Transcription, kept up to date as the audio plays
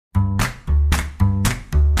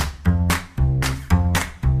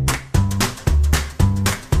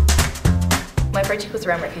project was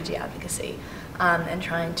around refugee advocacy and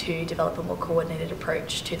trying to develop a more coordinated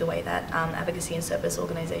approach to the way that advocacy and service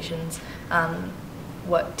organisations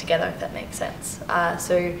work together, if that makes sense.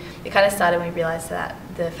 So it kind of started when we realised that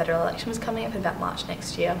the federal election was coming up in about March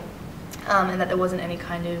next year, and that there wasn't any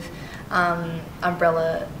kind of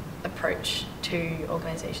umbrella approach to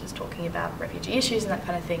organisations talking about refugee issues and that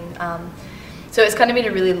kind of thing. So it's kind of been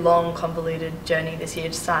a really long, convoluted journey this year,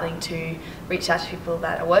 just starting to reach out to people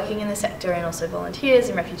that are working in the sector and also volunteers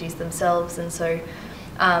and refugees themselves. And so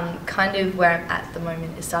kind of where I'm at the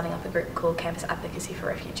moment is starting up a group called Campus Advocacy for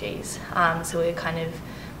Refugees. So we're kind of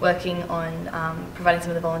working on providing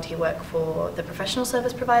some of the volunteer work for the professional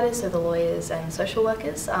service providers, so the lawyers and social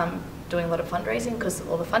workers, doing a lot of fundraising because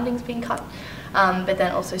all the funding's being cut, but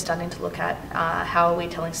then also starting to look at how are we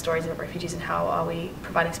telling stories about refugees and how are we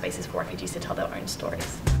providing spaces for refugees to tell their own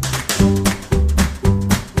stories.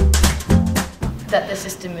 That the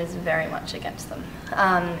system is very much against them,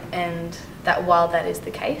 and that while that is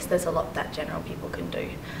the case, there's a lot that general people can do.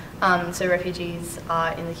 So refugees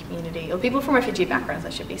are in the community, or people from refugee backgrounds I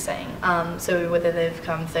should be saying, so whether they've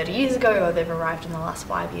come 30 years ago or they've arrived in the last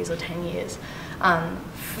 5 years or 10 years,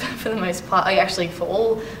 for the most part, actually for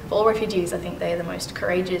all refugees, I think they are the most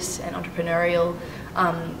courageous and entrepreneurial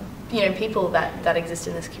people that exist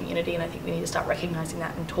in this community, and I think we need to start recognising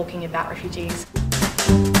that and talking about refugees.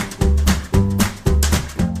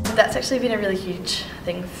 That's actually been a really huge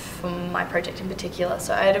thing for my project in particular.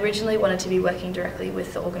 So I had originally wanted to be working directly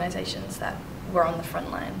with the organisations that were on the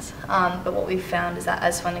front lines. But what we've found is that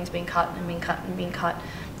as funding's been cut and been cut and been cut,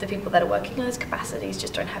 the people that are working in those capacities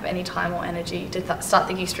just don't have any time or energy to start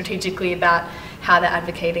thinking strategically about how they're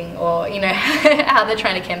advocating or how they're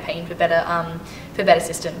trying to campaign for better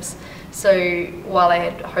systems. So while I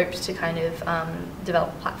had hoped to kind of develop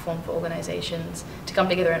a platform for organisations to come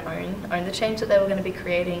together and own the change that they were going to be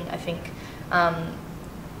creating, I think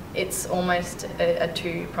it's almost a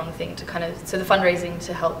two-pronged thing to kind of, so the fundraising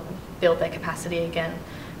to help build their capacity again,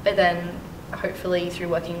 but then hopefully through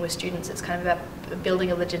working with students it's kind of about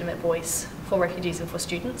building a legitimate voice for refugees and for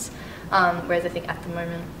students, whereas I think at the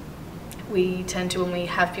moment we tend to, when we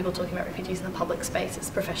have people talking about refugees in the public space, it's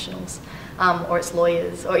professionals or it's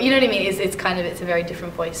lawyers, or you know what I mean, it's a very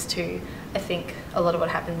different voice to, I think, a lot of what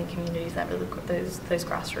happens in communities that really got those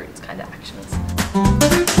grassroots kind of actions.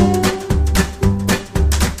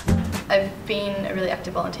 I've been a really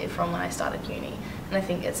active volunteer from when I started uni, and I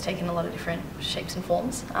think it's taken a lot of different shapes and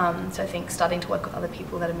forms. So I think starting to work with other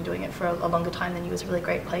people that have been doing it for a longer time than you is a really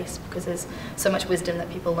great place, because there's so much wisdom that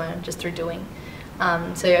people learn just through doing.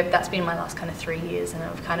 So that's been my last kind of 3 years, and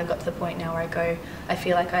I've kind of got to the point now where I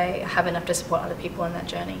feel like I have enough to support other people in that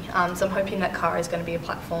journey. So I'm hoping that CAR is going to be a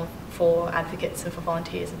platform for advocates and for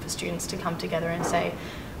volunteers and for students to come together and say,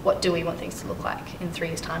 what do we want things to look like in 3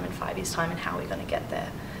 years' time and 5 years' time, and how are we going to get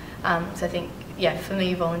there? So I think, yeah, for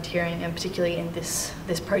me, volunteering, and particularly in this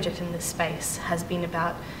project, in this space, has been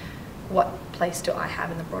about what place do I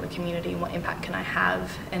have in the broader community, and what impact can I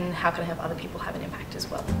have, and how can I help other people have an impact as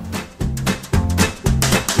well.